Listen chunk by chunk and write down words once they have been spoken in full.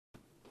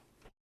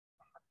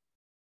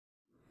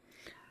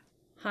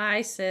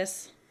Hi,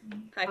 sis.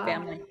 Hi,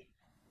 family.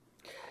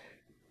 Hi.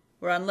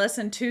 We're on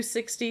lesson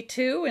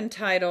 262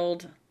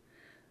 entitled,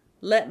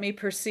 Let Me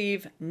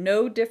Perceive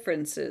No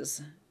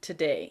Differences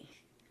Today.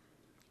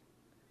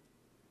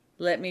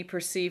 Let me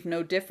perceive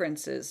no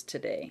differences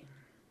today.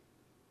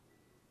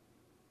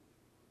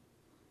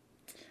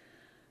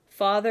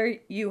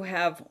 Father, you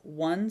have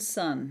one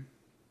Son,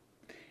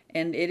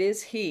 and it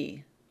is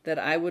He that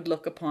I would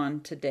look upon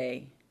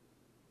today.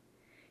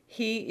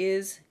 He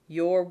is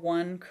your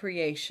one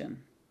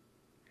creation.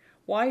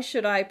 Why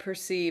should I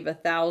perceive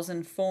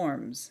 1,000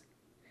 forms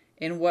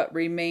in what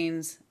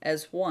remains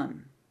as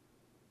one?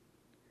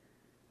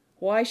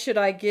 Why should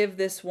I give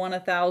this one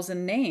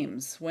 1,000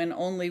 names when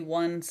only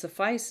one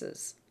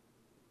suffices?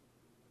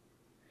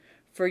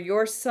 For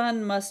your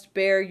Son must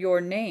bear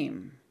your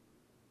name,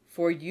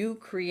 for you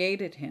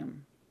created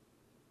him.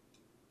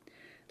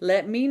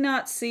 Let me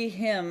not see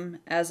him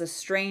as a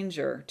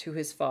stranger to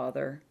his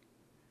Father,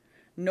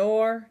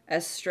 nor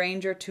as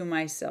stranger to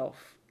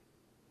myself.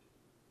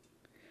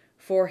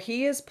 For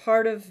he is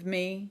part of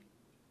me,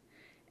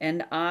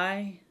 and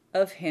I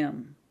of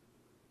him.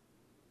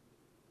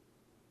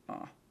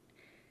 Oh.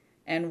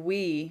 And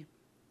we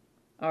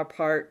are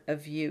part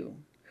of you,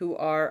 who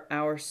are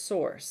our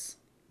source,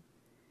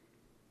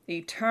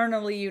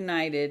 eternally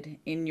united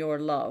in your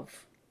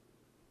love,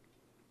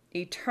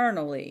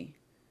 eternally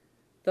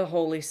the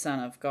Holy Son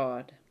of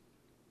God.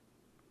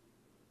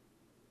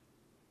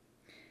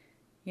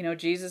 You know,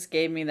 Jesus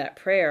gave me that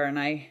prayer, and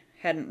I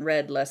hadn't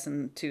read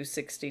lesson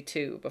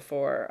 262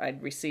 before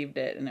I'd received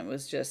it, and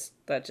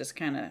that just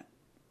kind of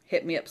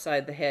hit me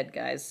upside the head,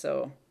 guys.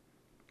 So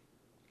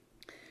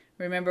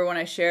remember when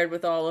I shared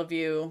with all of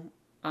you,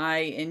 I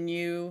in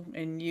you,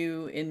 and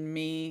you in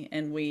me,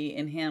 and we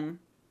in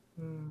him?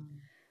 Mm,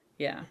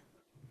 Yeah.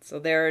 So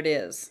there it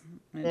is.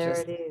 It there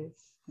just, it is.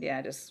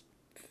 yeah, just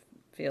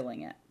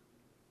feeling it.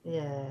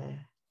 Yeah,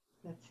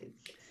 that's it,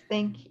 sis.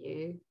 Thank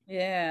you.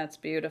 Yeah, it's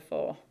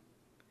beautiful.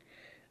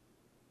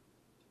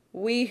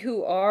 We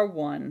who are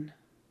one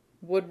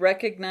would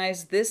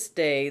recognize this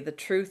day the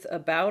truth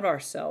about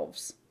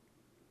ourselves.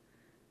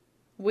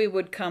 We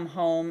would come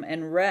home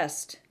and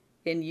rest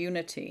in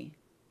unity,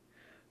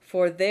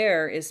 for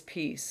there is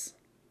peace,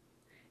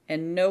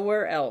 and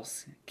nowhere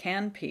else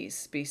can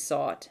peace be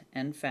sought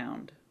and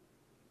found.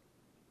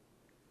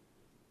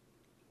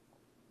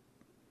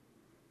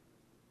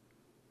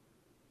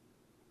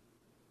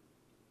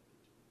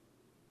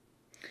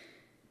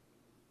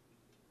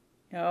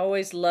 I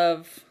always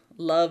love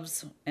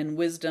love's and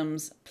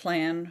wisdom's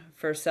plan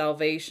for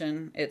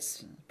salvation,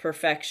 its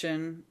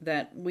perfection,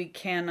 that we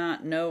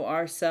cannot know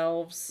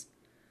ourselves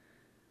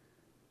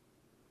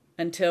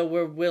until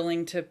we're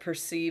willing to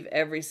perceive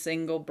every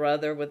single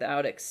brother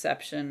without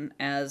exception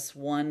as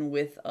one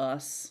with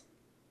us.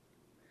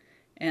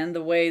 And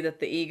the way that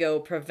the ego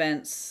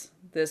prevents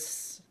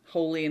this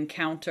holy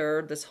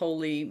encounter, this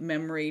holy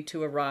memory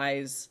to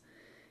arise,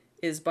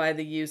 is by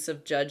the use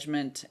of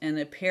judgment and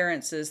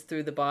appearances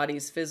through the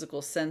body's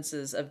physical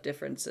senses of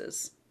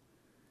differences.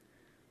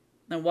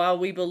 And while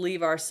we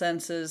believe our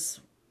senses,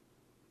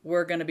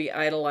 we're going to be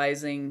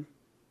idolizing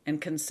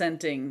and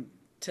consenting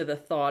to the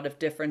thought of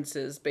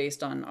differences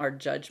based on our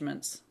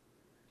judgments,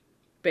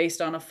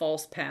 based on a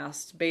false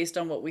past, based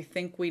on what we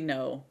think we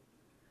know,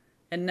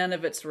 and none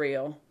of it's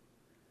real.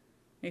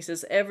 He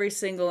says, every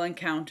single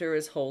encounter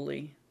is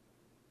holy.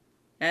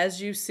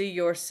 As you see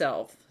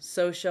yourself,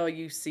 so shall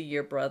you see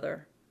your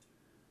brother.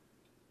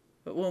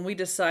 But when we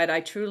decide, I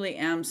truly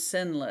am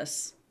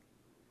sinless,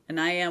 and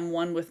I am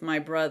one with my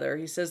brother,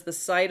 he says, the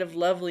sight of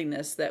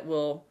loveliness that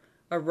will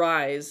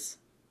arise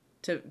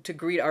to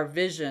greet our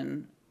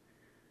vision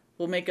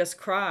will make us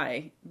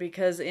cry,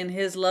 because in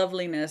his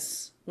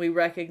loveliness we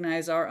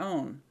recognize our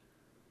own.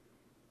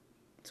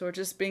 So we're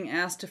just being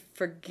asked to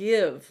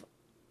forgive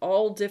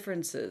all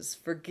differences,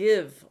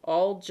 forgive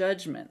all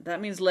judgment.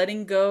 That means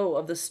letting go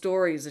of the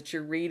stories that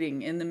you're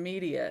reading in the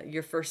media.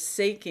 You're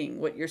forsaking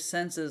what your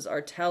senses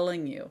are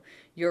telling you.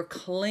 You're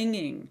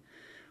clinging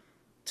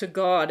to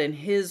God and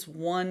his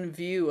one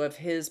view of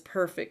his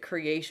perfect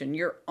creation.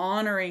 You're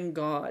honoring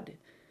God.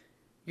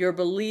 You're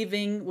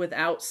believing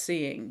without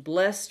seeing.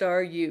 Blessed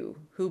are you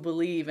who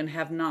believe and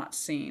have not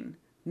seen,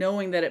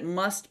 knowing that it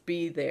must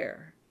be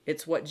there.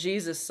 It's what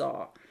Jesus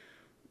saw.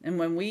 And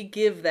when we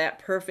give that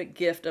perfect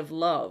gift of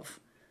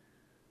love,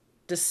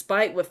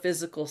 despite what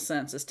physical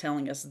sense is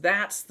telling us,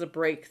 that's the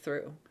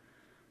breakthrough.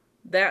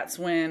 That's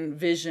when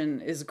vision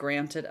is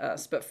granted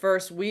us. But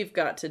first, we've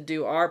got to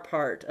do our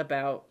part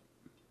about,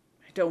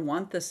 I don't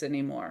want this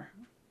anymore.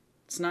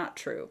 It's not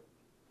true.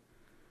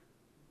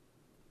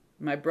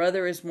 My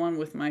brother is one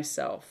with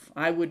myself.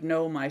 I would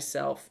know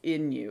myself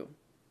in you.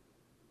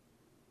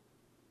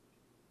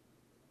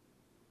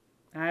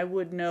 I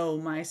would know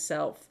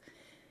myself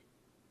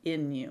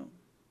in you.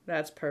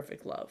 That's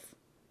perfect love.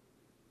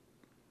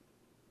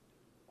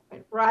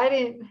 Went right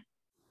in.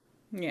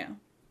 Yeah.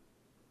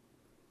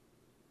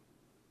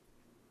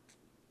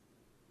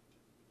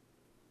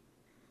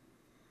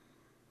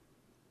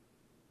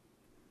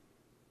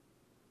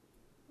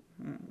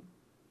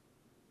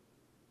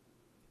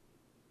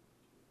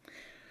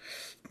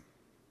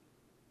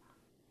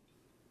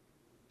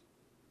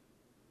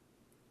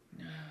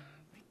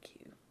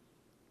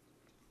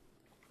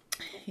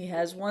 He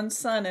has one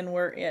son and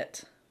we're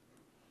it.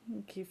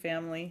 Thank you,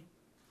 family.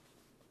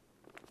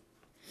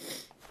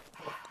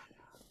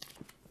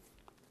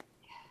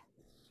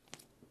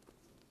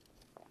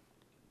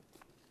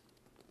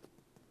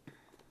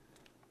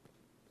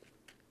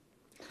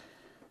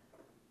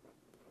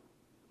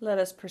 Let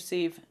us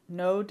perceive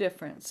no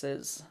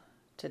differences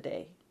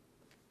today.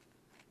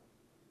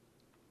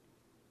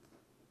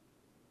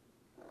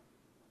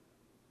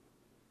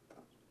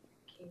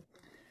 Thank you.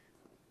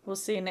 We'll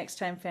see you next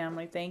time,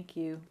 family. Thank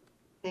you.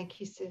 Thank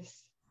you,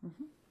 sis.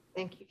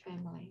 Thank you,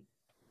 family.